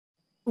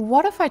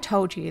What if I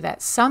told you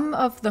that some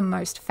of the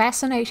most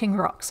fascinating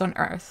rocks on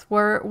Earth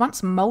were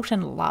once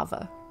molten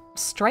lava,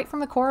 straight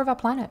from the core of our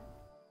planet?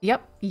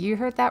 Yep, you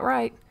heard that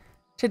right.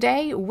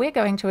 Today, we're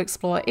going to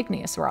explore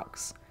igneous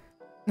rocks,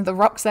 the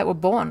rocks that were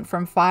born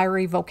from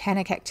fiery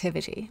volcanic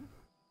activity.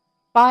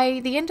 By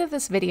the end of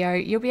this video,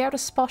 you'll be able to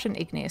spot an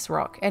igneous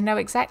rock and know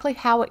exactly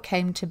how it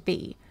came to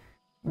be,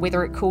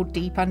 whether it cooled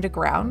deep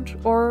underground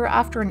or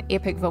after an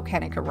epic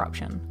volcanic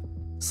eruption.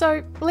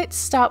 So let's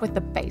start with the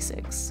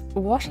basics.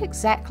 What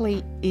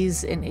exactly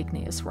is an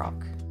igneous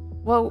rock?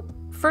 Well,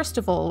 first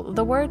of all,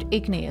 the word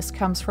igneous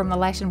comes from the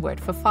Latin word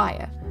for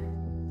fire.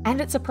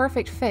 And it's a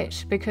perfect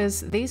fit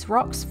because these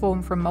rocks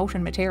form from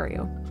molten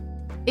material.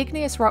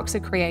 Igneous rocks are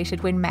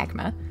created when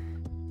magma,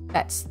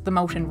 that's the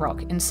molten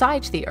rock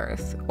inside the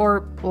Earth,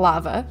 or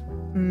lava,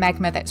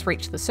 magma that's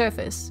reached the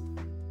surface,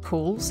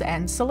 cools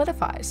and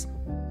solidifies.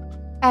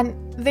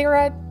 And there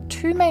are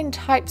two main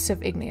types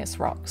of igneous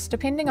rocks,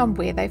 depending on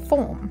where they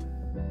form.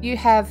 You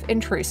have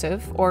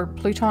intrusive, or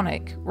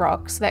plutonic,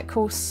 rocks that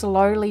cool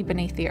slowly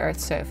beneath the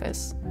Earth's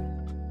surface,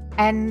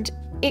 and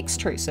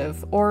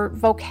extrusive, or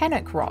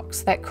volcanic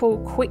rocks that cool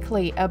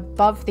quickly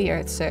above the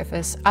Earth's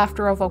surface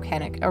after a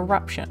volcanic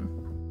eruption.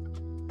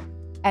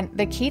 And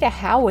the key to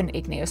how an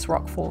igneous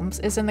rock forms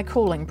is in the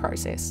cooling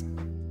process.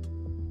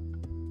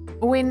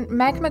 When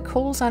magma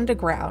cools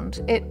underground,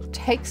 it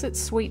takes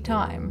its sweet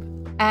time,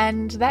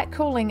 and that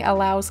cooling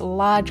allows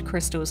large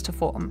crystals to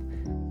form.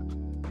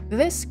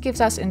 This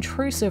gives us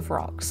intrusive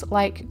rocks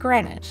like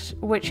granite,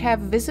 which have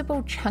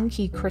visible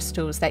chunky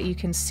crystals that you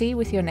can see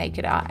with your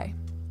naked eye.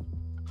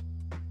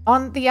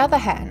 On the other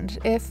hand,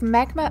 if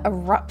magma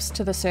erupts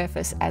to the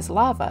surface as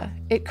lava,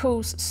 it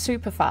cools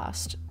super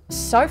fast,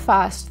 so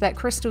fast that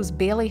crystals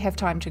barely have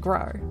time to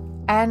grow,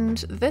 and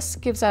this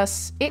gives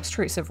us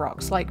extrusive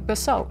rocks like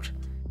basalt,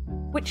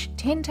 which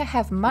tend to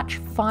have much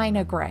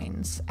finer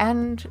grains,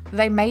 and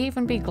they may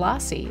even be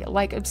glassy,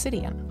 like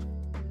obsidian.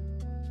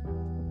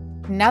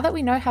 Now that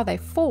we know how they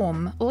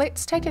form,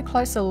 let's take a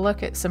closer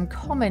look at some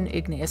common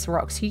igneous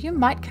rocks you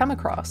might come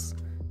across.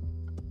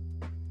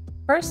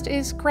 First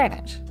is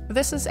granite.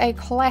 This is a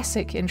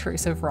classic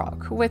intrusive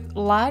rock with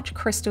large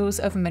crystals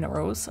of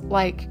minerals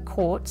like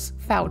quartz,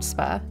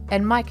 feldspar,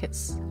 and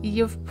micas.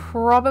 You've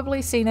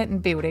probably seen it in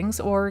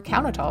buildings or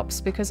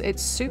countertops because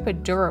it's super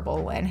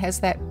durable and has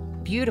that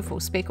beautiful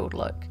speckled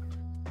look.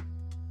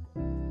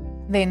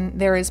 Then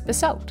there is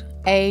basalt,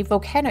 a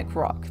volcanic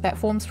rock that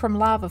forms from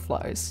lava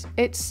flows.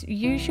 It's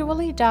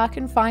usually dark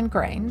and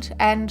fine-grained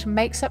and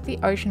makes up the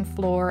ocean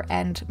floor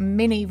and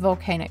many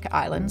volcanic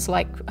islands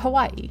like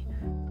Hawaii.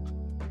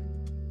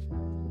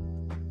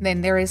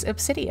 Then there is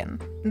obsidian.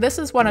 This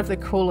is one of the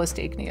coolest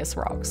igneous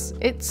rocks.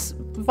 It's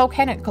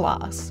volcanic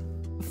glass.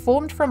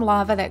 Formed from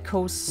lava that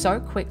cools so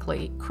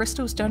quickly,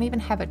 crystals don't even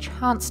have a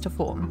chance to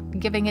form,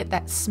 giving it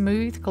that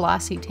smooth,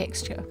 glassy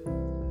texture.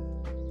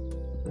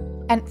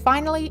 And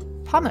finally,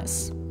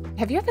 pumice.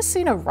 Have you ever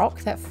seen a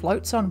rock that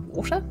floats on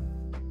water?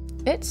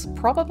 It's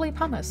probably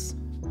pumice.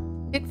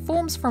 It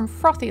forms from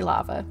frothy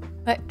lava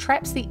that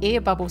traps the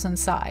air bubbles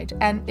inside,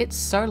 and it's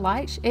so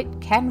light it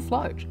can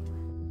float.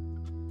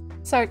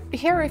 So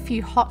here are a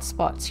few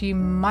hotspots you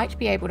might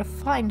be able to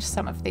find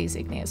some of these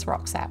igneous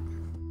rocks at.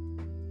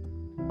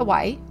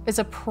 Hawaii is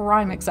a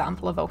prime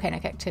example of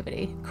volcanic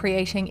activity,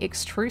 creating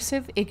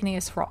extrusive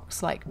igneous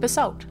rocks like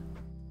basalt.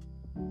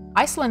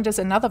 Iceland is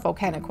another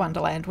volcanic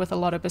wonderland with a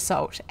lot of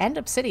basalt and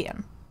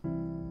obsidian.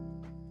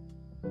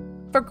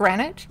 For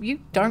granite, you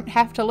don't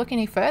have to look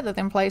any further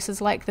than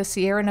places like the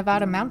Sierra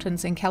Nevada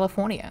mountains in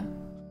California.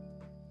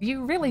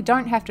 You really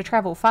don't have to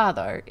travel far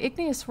though,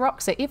 igneous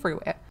rocks are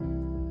everywhere.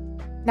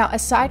 Now,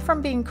 aside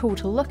from being cool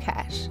to look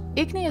at,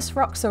 igneous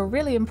rocks are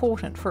really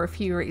important for a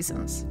few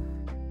reasons.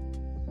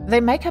 They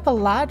make up a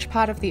large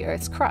part of the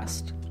Earth's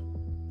crust.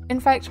 In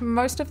fact,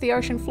 most of the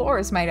ocean floor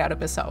is made out of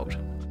basalt.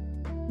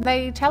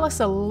 They tell us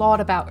a lot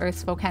about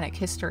Earth's volcanic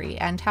history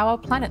and how our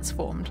planet's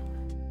formed.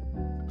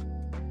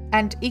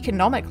 And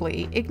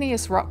economically,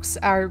 igneous rocks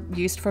are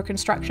used for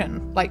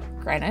construction, like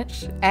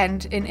granite,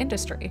 and in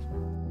industry.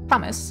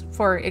 Pumice,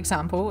 for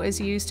example, is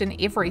used in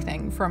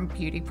everything from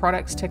beauty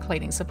products to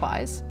cleaning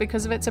supplies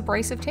because of its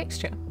abrasive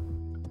texture.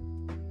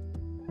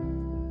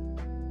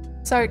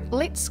 So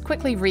let's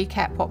quickly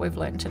recap what we've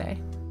learned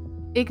today.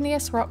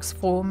 Igneous rocks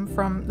form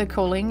from the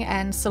cooling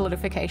and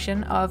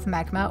solidification of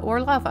magma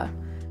or lava.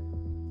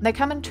 They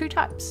come in two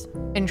types: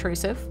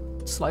 intrusive,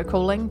 slow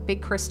cooling,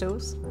 big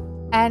crystals,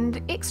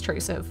 and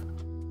extrusive,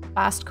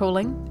 fast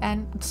cooling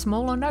and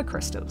small or no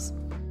crystals.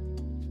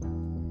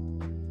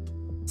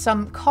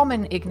 Some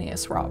common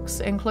igneous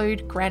rocks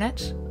include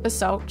granite,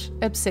 basalt,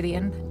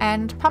 obsidian,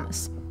 and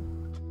pumice.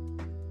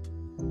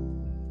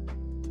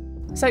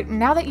 So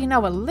now that you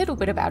know a little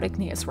bit about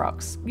igneous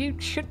rocks, you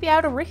should be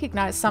able to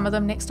recognize some of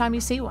them next time you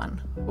see one,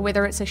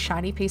 whether it's a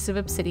shiny piece of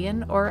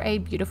obsidian or a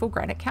beautiful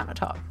granite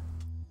countertop.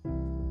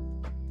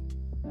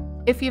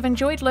 If you've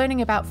enjoyed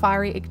learning about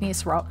fiery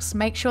igneous rocks,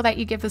 make sure that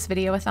you give this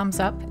video a thumbs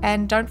up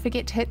and don't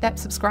forget to hit that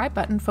subscribe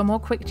button for more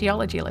quick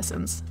geology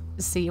lessons.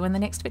 See you in the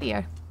next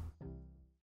video.